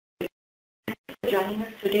joining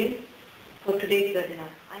us today for today's webinar.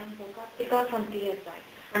 I am Kartika from TSI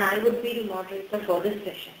and I would be the moderator for this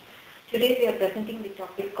session. Today we are presenting the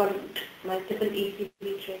topic called Multiple ECB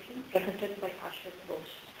Tracing presented by Ashok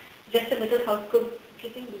Bose. Just a little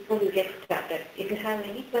housekeeping before we get started. If you have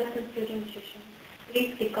any questions during the session,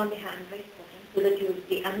 please click on the hand raise button so that you will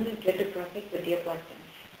be unmuted to proceed with your questions.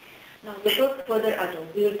 Now, without further ado,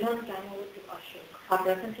 we will turn time over to Ashok. Our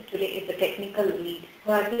presenter today is a technical lead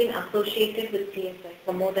who has been associated with TSI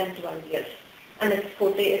for more than 12 years, and his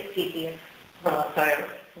forte is CPF. Hi,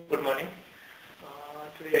 good morning.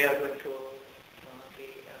 Today we are going to the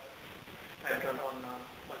background on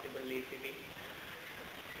multiple ECB.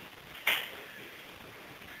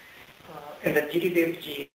 In the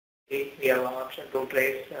zTPFGI, we have an option to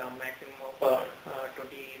trace maximum of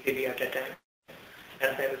 20 ECB at a time,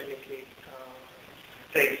 and simultaneously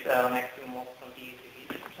trace maximum of 20 ECB.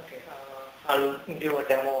 Okay, I'll give a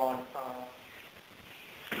demo on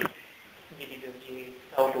zTPFGI,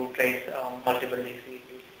 how to trace multiple ECB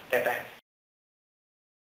at a time.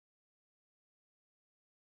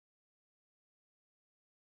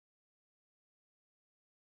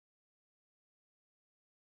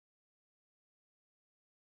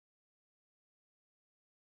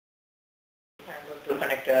 I'm going to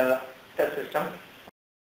connect the system.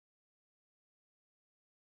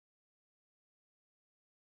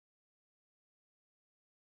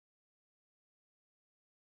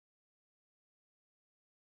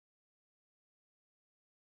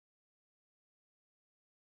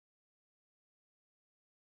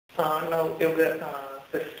 Now you get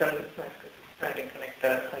system connecting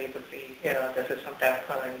connector. You could see the system tab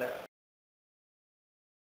in the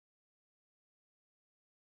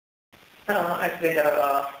actually there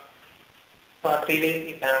are 3 ways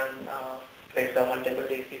you can trace the multiple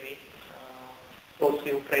ECB. Source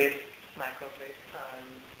view trace, macro trace,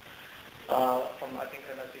 and from I think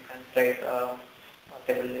you can trace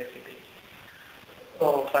multiple ECB.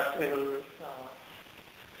 So first we will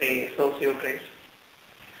see source view trace.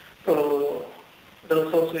 So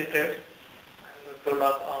the source view trace, I'm going to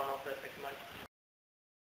log on of the segment.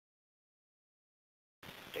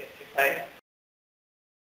 Testify.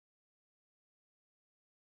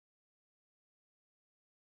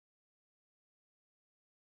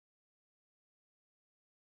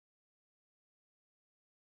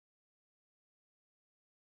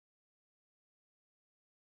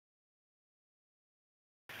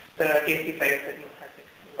 The TC5 segment has been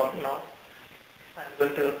logged now. I'm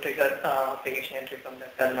going to trigger application entry from the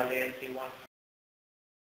terminal ALC1.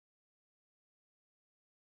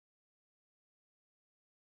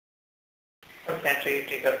 Entry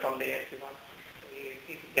trigger from the ALC1. We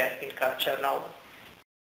see the gas being captured now.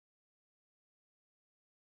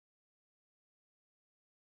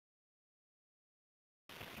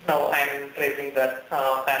 Now I'm tracing the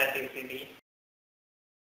parent ECB.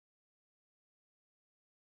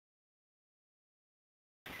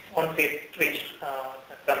 Once it reached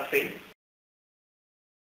the country,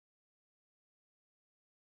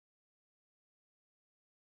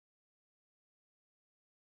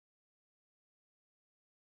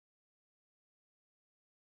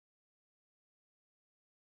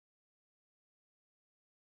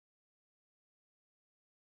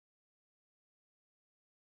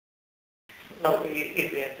 now it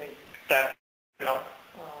is entering track now.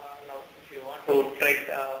 Now if you want to trace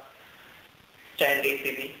child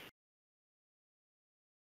ECB,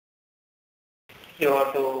 you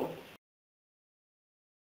have to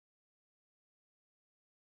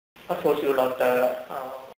suppose you log the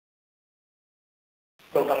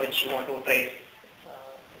program which you want to trace,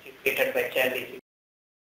 which is created by child ECB.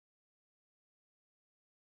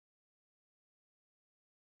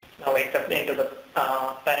 Now I step into the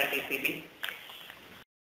parent ECB.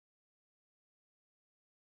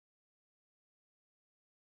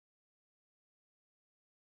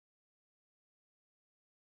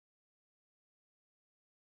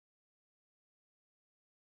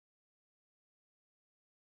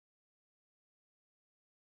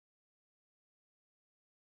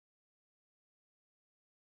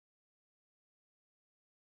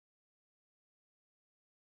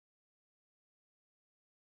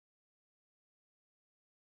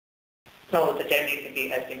 Now the child ECB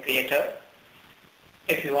has been created.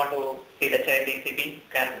 If you want to see the child ECB, you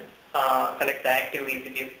can select the active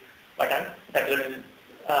ECB button. That will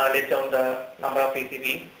list down the number of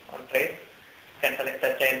ECB on trace. You can select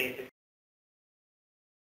the child ECB.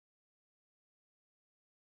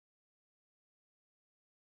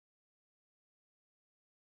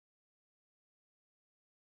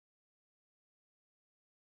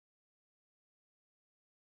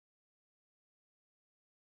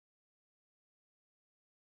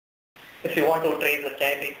 If you want to trace the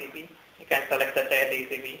child ECB, you can select the child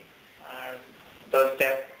ECB and those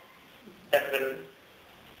steps that will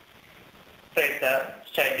trace the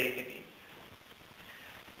child ECB.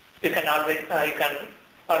 You can also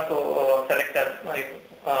select the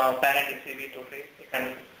parent ECB to trace. You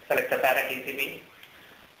can select the parent ECB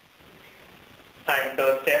and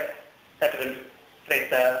those steps that will trace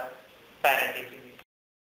the parent ECB.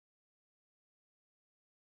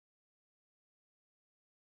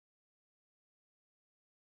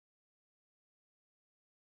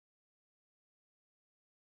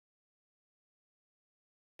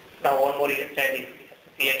 Now one more child ECB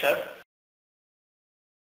theater.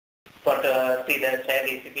 For the see the child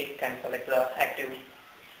ECB, you can select the active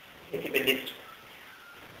ECB list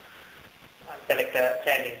and select the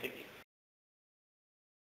child ECB.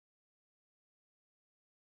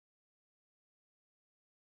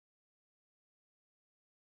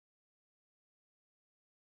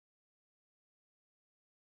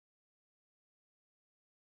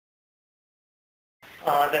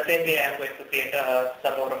 The same way I am going to create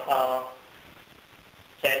some more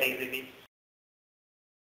child ECB.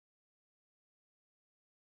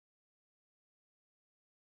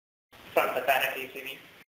 From the parent ECB.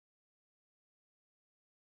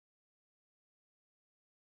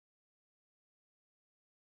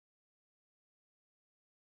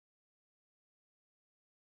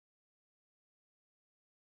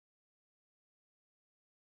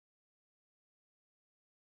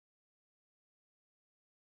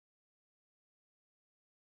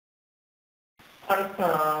 And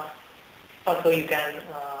also you can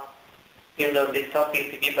give the list of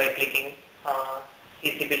ECB by clicking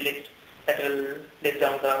ECB list. That will list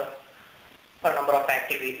down the number of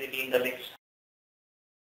active ECB in the list.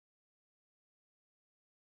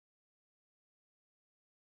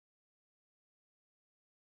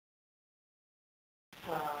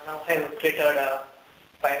 Now I have created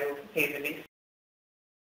 5 ECBs.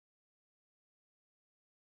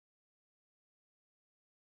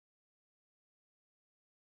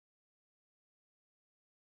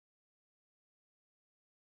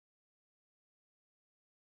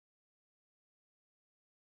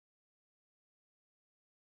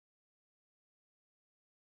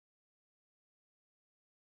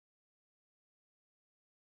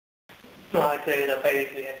 Actually the 5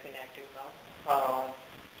 ECB has been active now.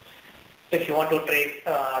 If you want to trace the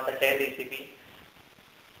child ECB,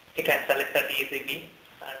 you can select the ECB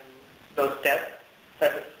and those steps.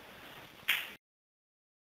 That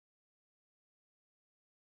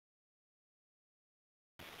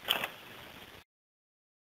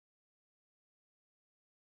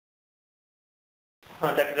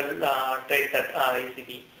will trace that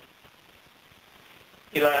ECB.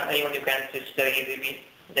 Even you can switch the ECB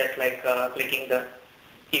just like clicking the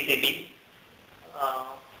ECB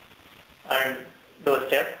and those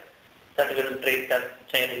steps that will trace the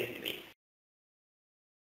child ECB.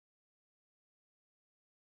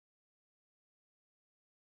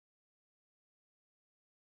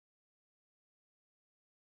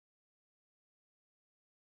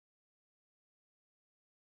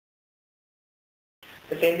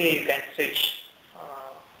 The same way you can switch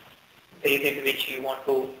the ECB which you want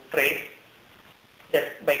to trace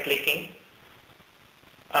just by clicking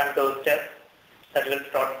on those steps that will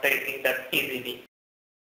start tracing that ECB.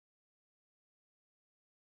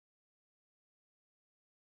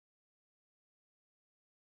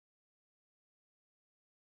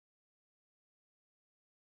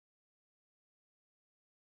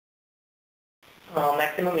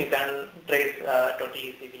 Maximum you can trace 20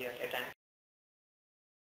 ECB at a time.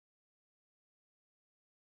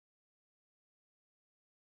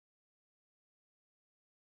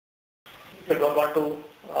 If you don't want to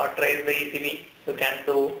trace the ECB, you can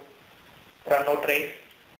do run no trace.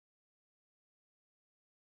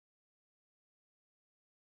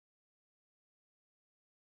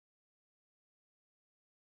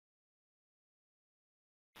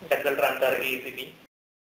 That will run the ECB.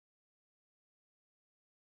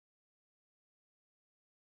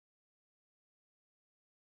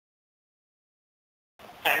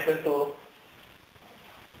 I am going to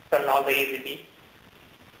run all the ECB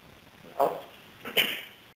now.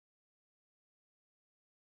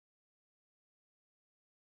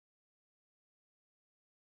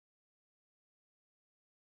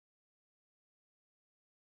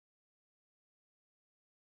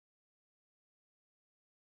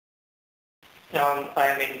 Now I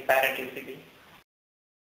am in parent ECB.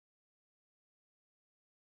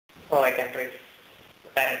 So I can trace the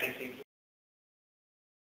parent ECB.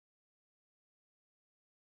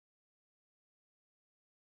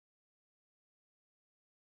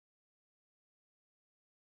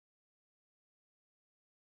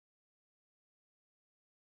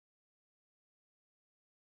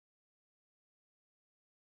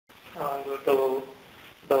 Go to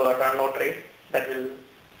the run node trace that will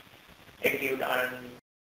execute and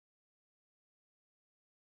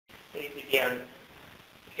ECB and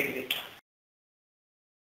exit.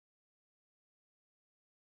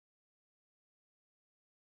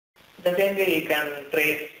 The same way you can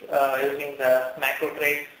trace using the macro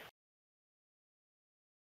trace.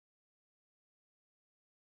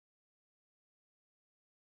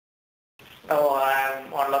 Now I am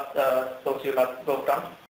unlocked the source ULOC program.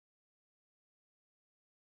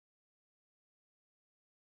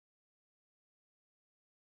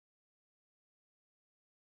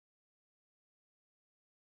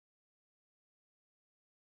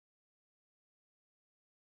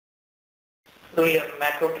 So your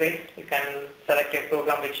macro trace, you can select a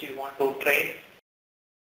program which you want to trace.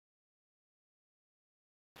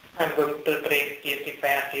 I'm going to trace GST5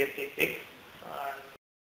 and GST6.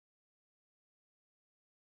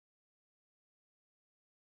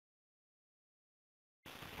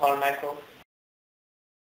 All macros.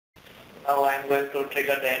 Now I'm going to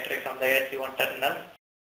trigger the entry from the SC1 terminal.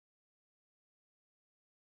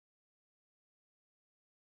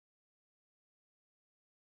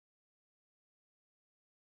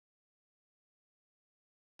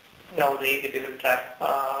 Now the ECB will track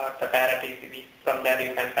the parent ECB. From there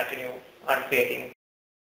you can continue on creating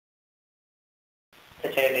the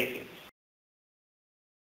child ECB.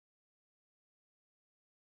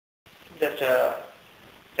 Just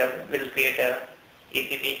will create a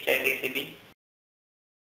ECB, child ECB.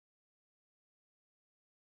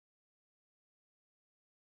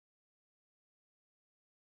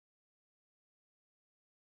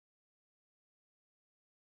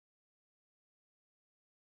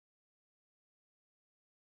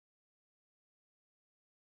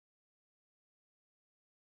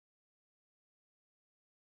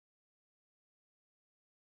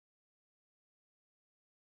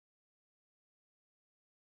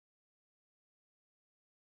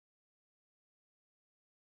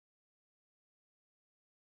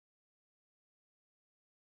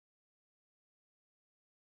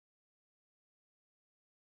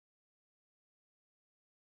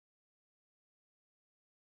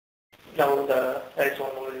 Now the S1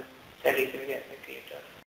 will child ECB has been created.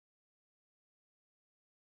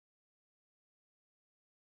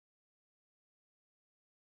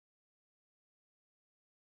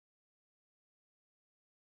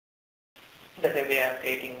 The same way I am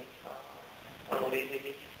creating one more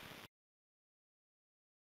ECB.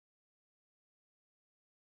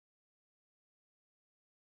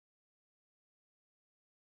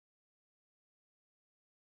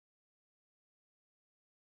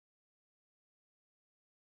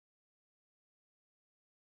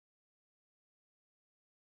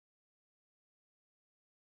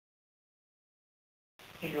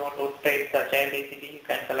 If you want to trace the child ECB, you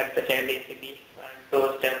can select the child ECB and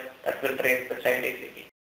those steps that will trace the child ECB.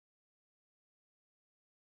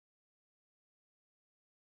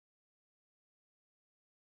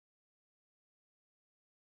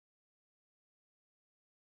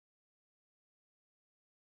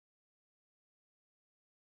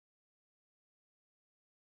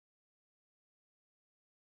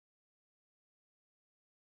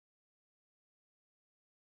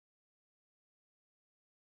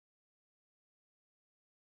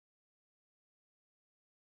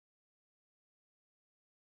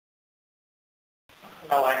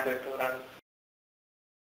 Now I am going to run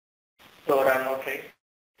no trace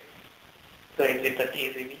to exit the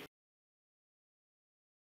ECB.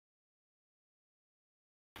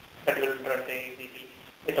 That will run the ECB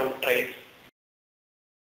without trace.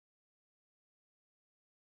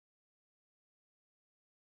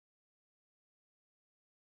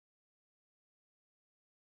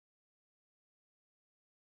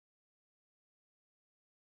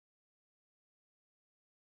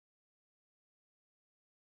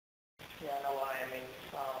 Yeah, now I am in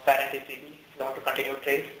parent ECB. If you want to continue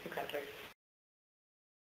trace, you can trace.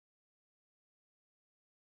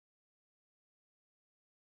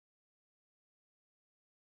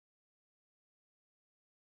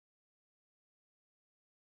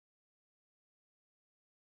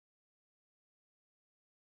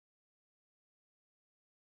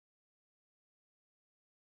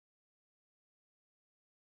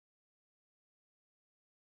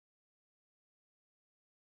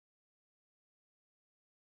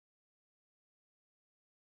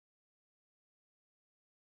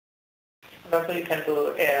 And also you can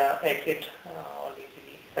do exit on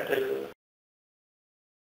ECB. That will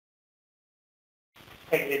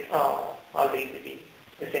exit all the ECB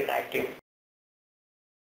is inactive.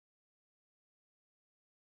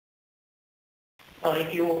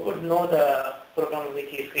 If you would know the program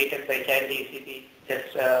which is created by child ECB,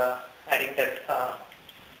 just adding that,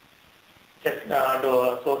 just do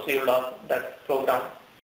a source field of that program.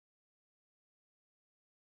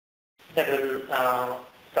 That will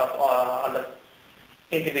stop all the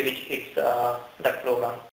ECB which hits that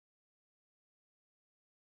program.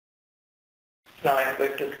 Now I am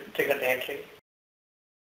going to trigger the entry.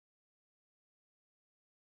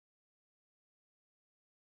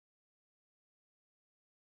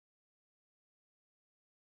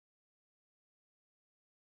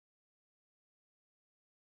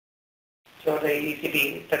 So the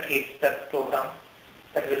ECB that hits that program,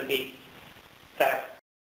 that will be tracked.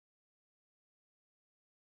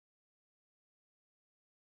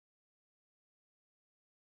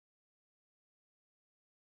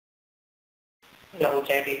 Now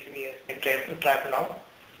child ECB has been tracked now.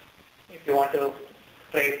 If you want to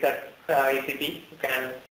trace that ECB, you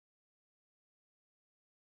can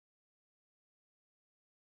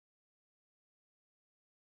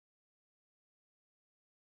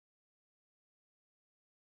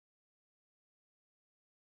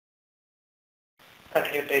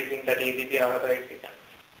continue tracing that ECB otherwise you can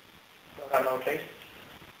run out trace.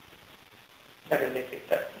 That will exit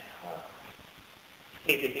that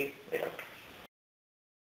ECB without.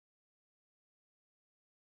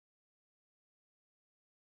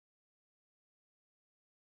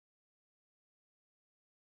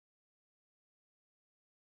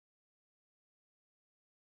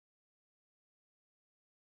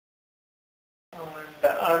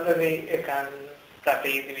 And another way you can track the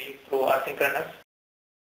ECB through asynchronous.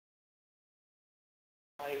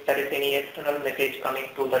 If there is any external message coming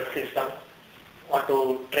to that system, want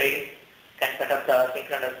to trace, can set up the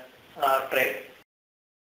asynchronous trace.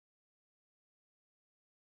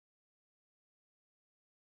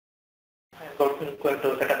 I'm going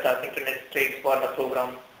to set up the asynchronous trace for the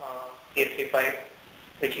program ESP5,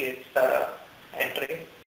 which is entry.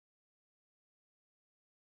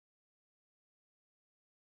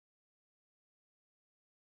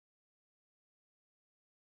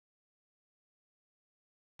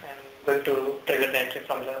 I'm going to trigger the entry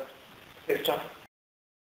from the system.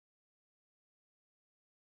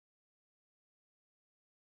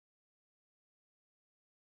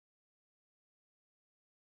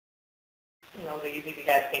 Now the ECB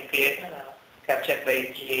has been captured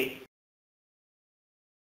by GA.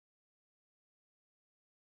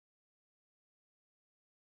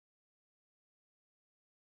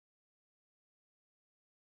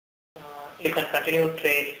 You can continue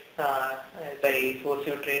trace by source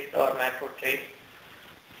view trace or macro trace.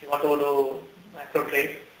 If you want to do macro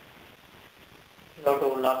trace, you have to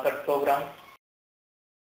lock that program.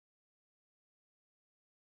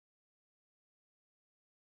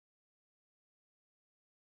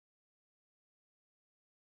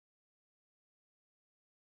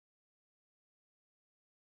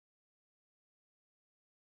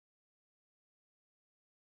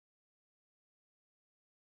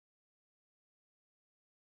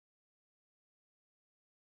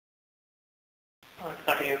 And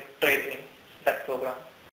continue tracing that program.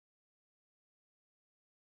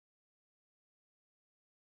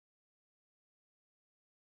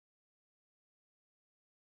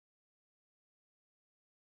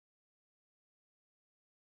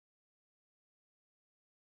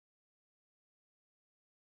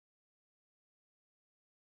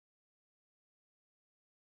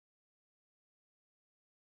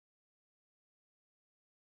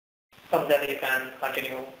 From there you can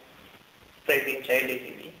continue tracing child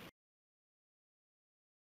ECB.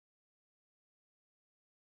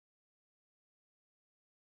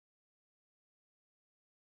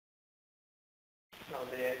 Now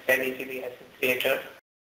the child ECB has been created.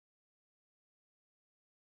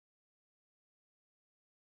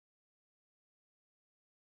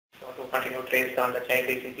 So to continue trace on the child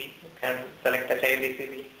ECB, you can select the child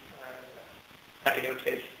ECB and continue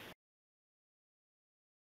trace.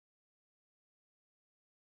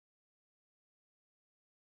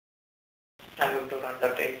 I'm going to run the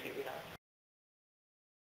ECB now.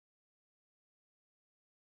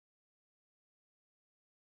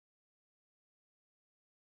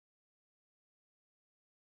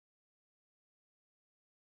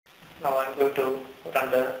 Now I'm going to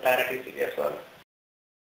run the direct ECB as well.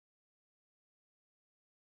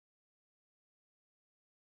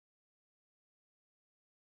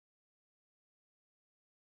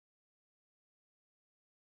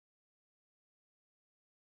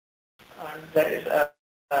 And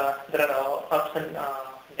there are options,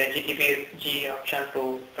 the zTPFGI option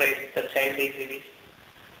to trace the child ECBs.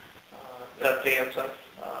 There are three options.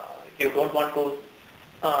 If you don't want to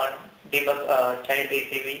debug child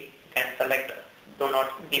ECB, you can select do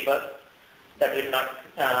not debug. That will not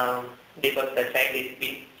debug the child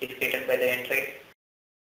ECB which is created by the entry.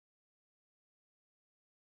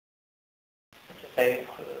 Just I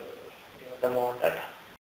give them on that.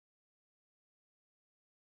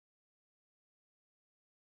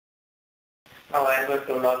 Now I am going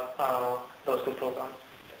to log those two programs.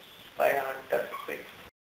 Try and test it.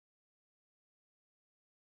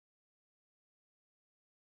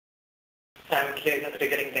 I am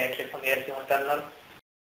triggering the entry from the LC1 terminal.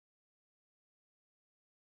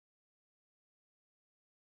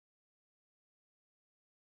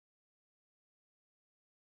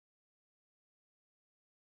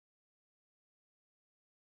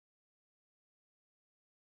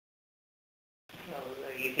 Now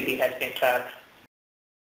the ECB has been tracked.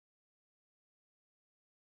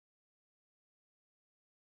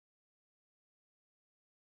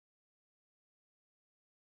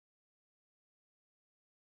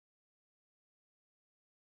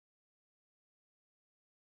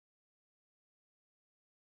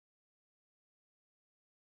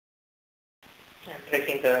 I am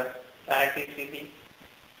tracing the ECB,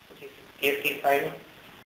 which is EST5.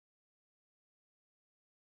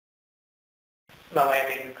 Now I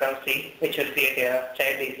am in ground C, which will create a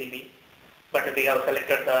child ECB, but we have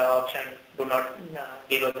selected the option do not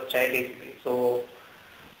debug the child ECB, so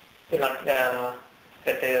we will not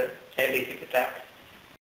set the child ECB track.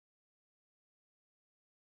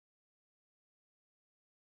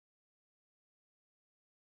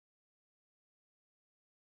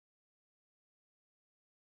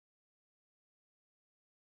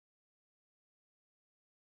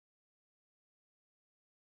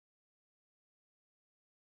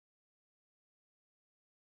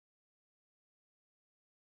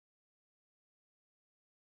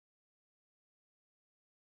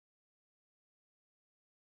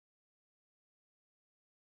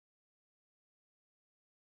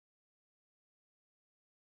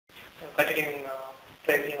 Continuing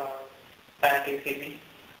tracing on parent ECB.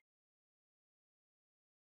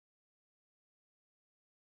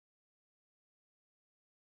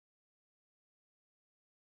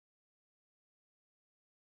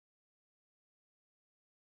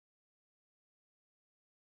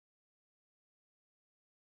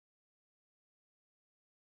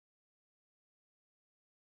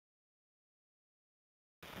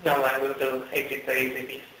 Now I am going to exit the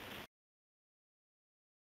ECB.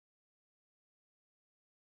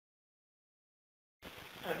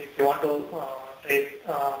 And if you want to trace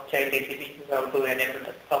child ECB, you have to enable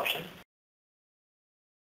that option.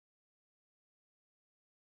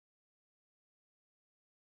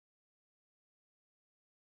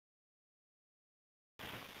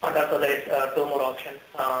 And also there is two more options.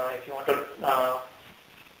 If you want to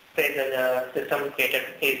trace the system created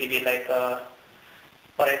ECB, like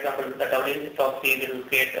for example, the WC proxy will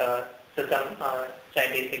create a system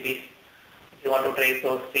child ECBs. If you want to trace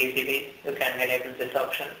those ECBs, you can enable this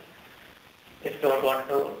option. If you don't want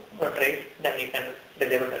to trace, then you can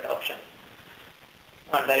disable that option.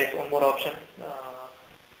 And there is one more option.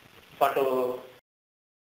 Want to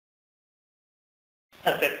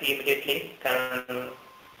access immediately,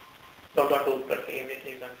 don't want to press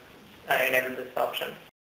immediately, you can enable this option.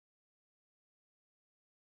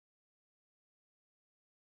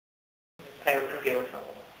 I will give it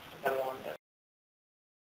some amount.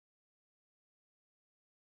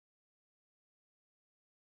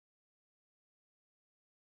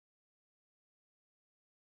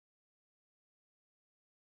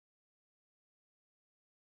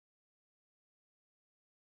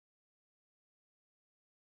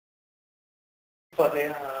 For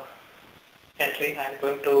the entry, I am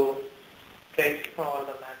going to trace all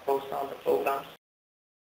the macros, all the programs.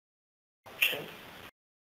 Options.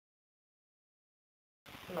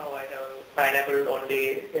 Now I have enabled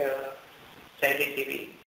only child ECB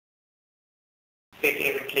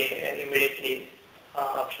immediately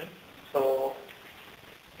option. So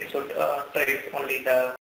it should trace only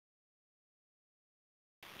the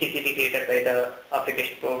ECB created by the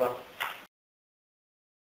application program.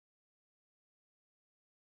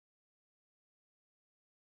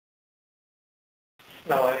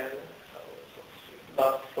 Now I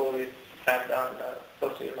log flow is tracked on the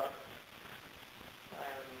procedure log. I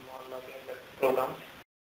am logging the programs.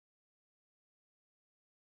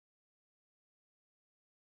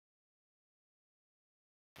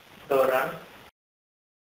 So run.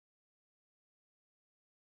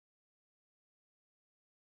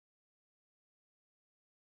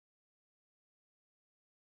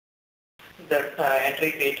 The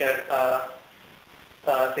entry created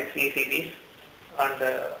 6 ECBs and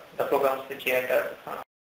the programs which you entered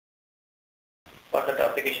for the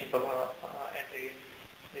application program entry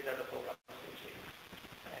These are the programs which we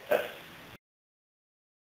enter.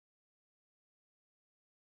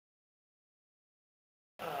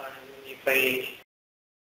 If I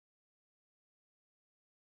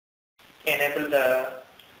enable the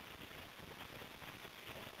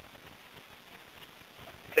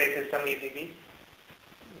trace system ECB,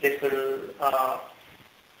 this will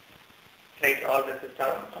trace all the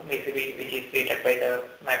system ECB which is created by the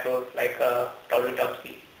macros like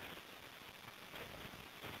topsy.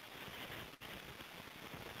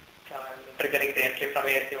 Triggering the entry from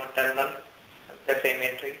ASC1 terminal, the same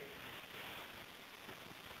entry.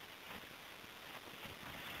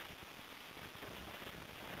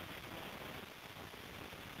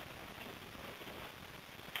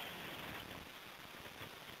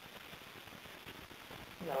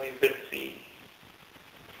 Now you will see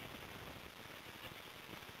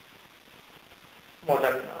more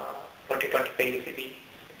than 20-25 ECB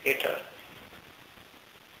data.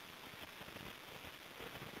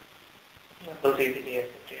 Those easily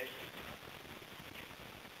accepted.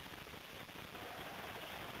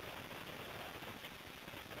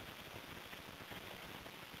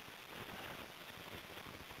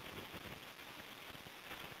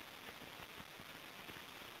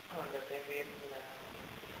 On the same way,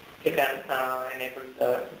 you can enable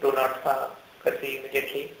the do not curtsy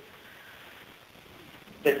immediately.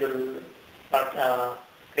 This will not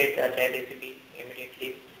create a child ECB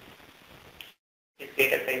immediately. It's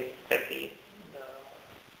created by curtsy.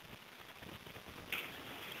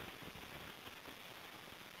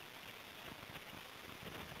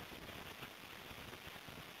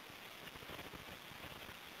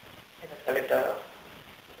 Select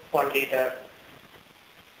only the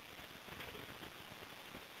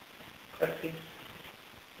curtsy.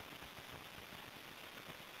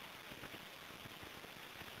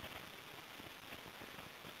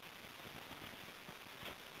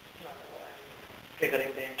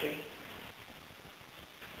 Triggering the entry.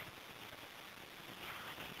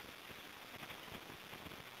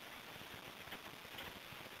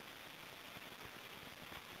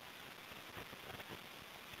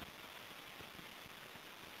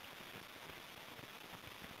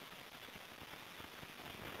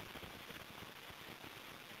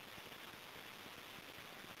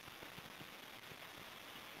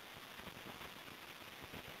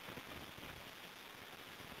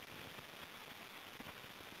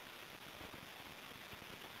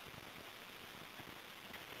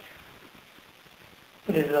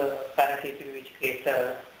 This is a parent ECB which creates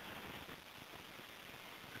a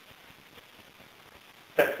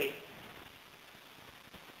curtsy.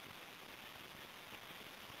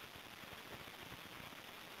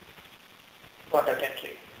 For that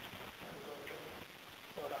entry.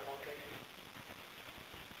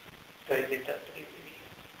 So is it just ECB?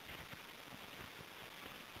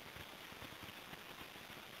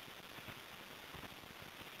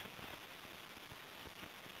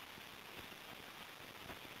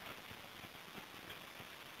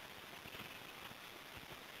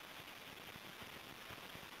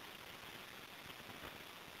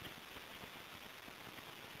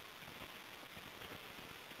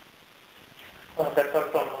 That's all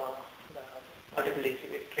from the multiple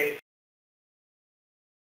ECB trace.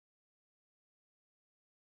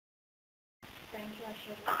 Thank you,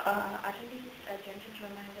 Ashok. Attendees, a gentle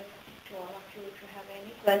reminder to all of you, if you have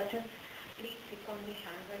any questions, please click on the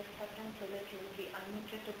hand raise button so that you will be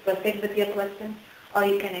unmuted to proceed with your question, or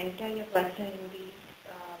you can enter your question in the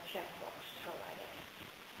chat box provided.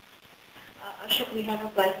 Ashok, we have a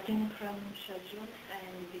question from Shajun,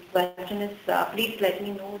 and the question is, please let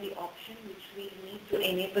me know the option which we need to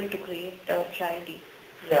enable to create a child ECB.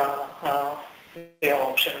 Yeah, the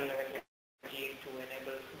option to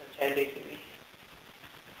enable the child ECB.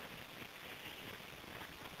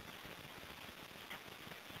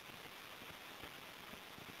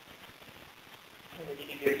 In the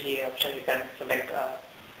zTPFGI option, you can select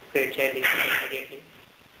create child ECB immediately.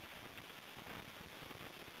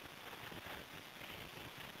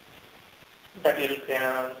 That will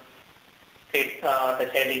create the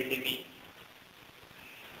child ECB,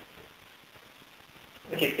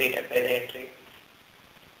 which is created by the entry.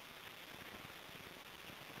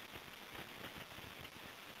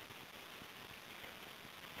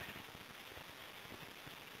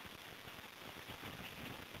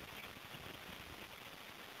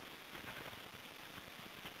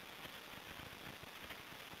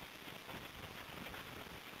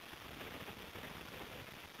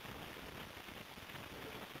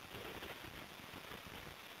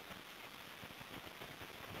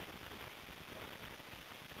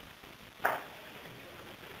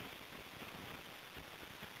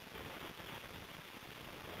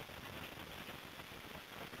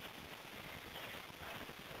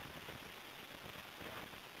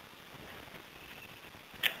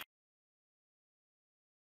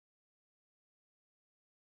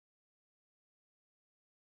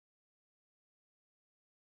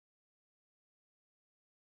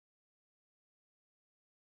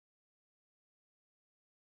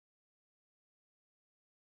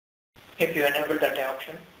 if you enable that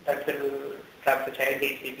option, that will grab the child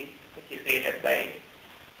ECB, which is created by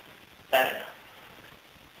parent.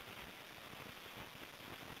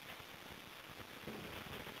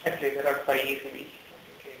 Actually, there are 5 ECBs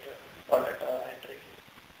created for that entry.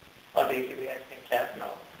 All the ECB has been capped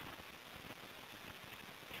now.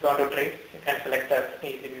 If you want to trace, you can select that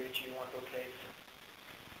ECB which you want to trace.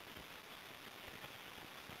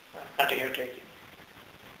 Continue tracing.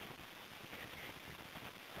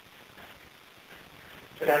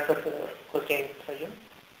 Should I answer the question for you?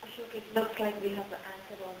 Ashok, it looks like we have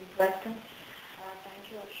answered all the questions.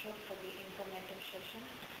 Thank you, Ashok, for the informative session.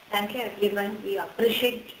 Thank you, everyone. We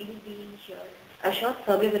appreciate you being here. A short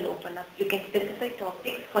survey will open up. You can specify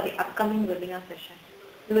topics for the upcoming webinar session.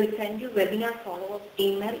 We will send you webinar follow-up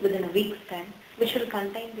email within a week's time, which will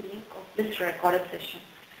contain the link of this recorded session.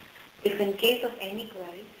 If in case of any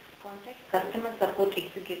queries, contact customer support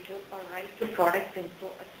executive or write to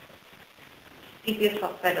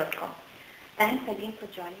productinfo@ztpfsoftware.com. Thanks again for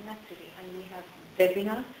joining us today, and we have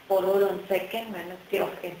webinars followed on second Wednesday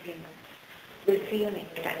of every month. We'll see you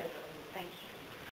next time.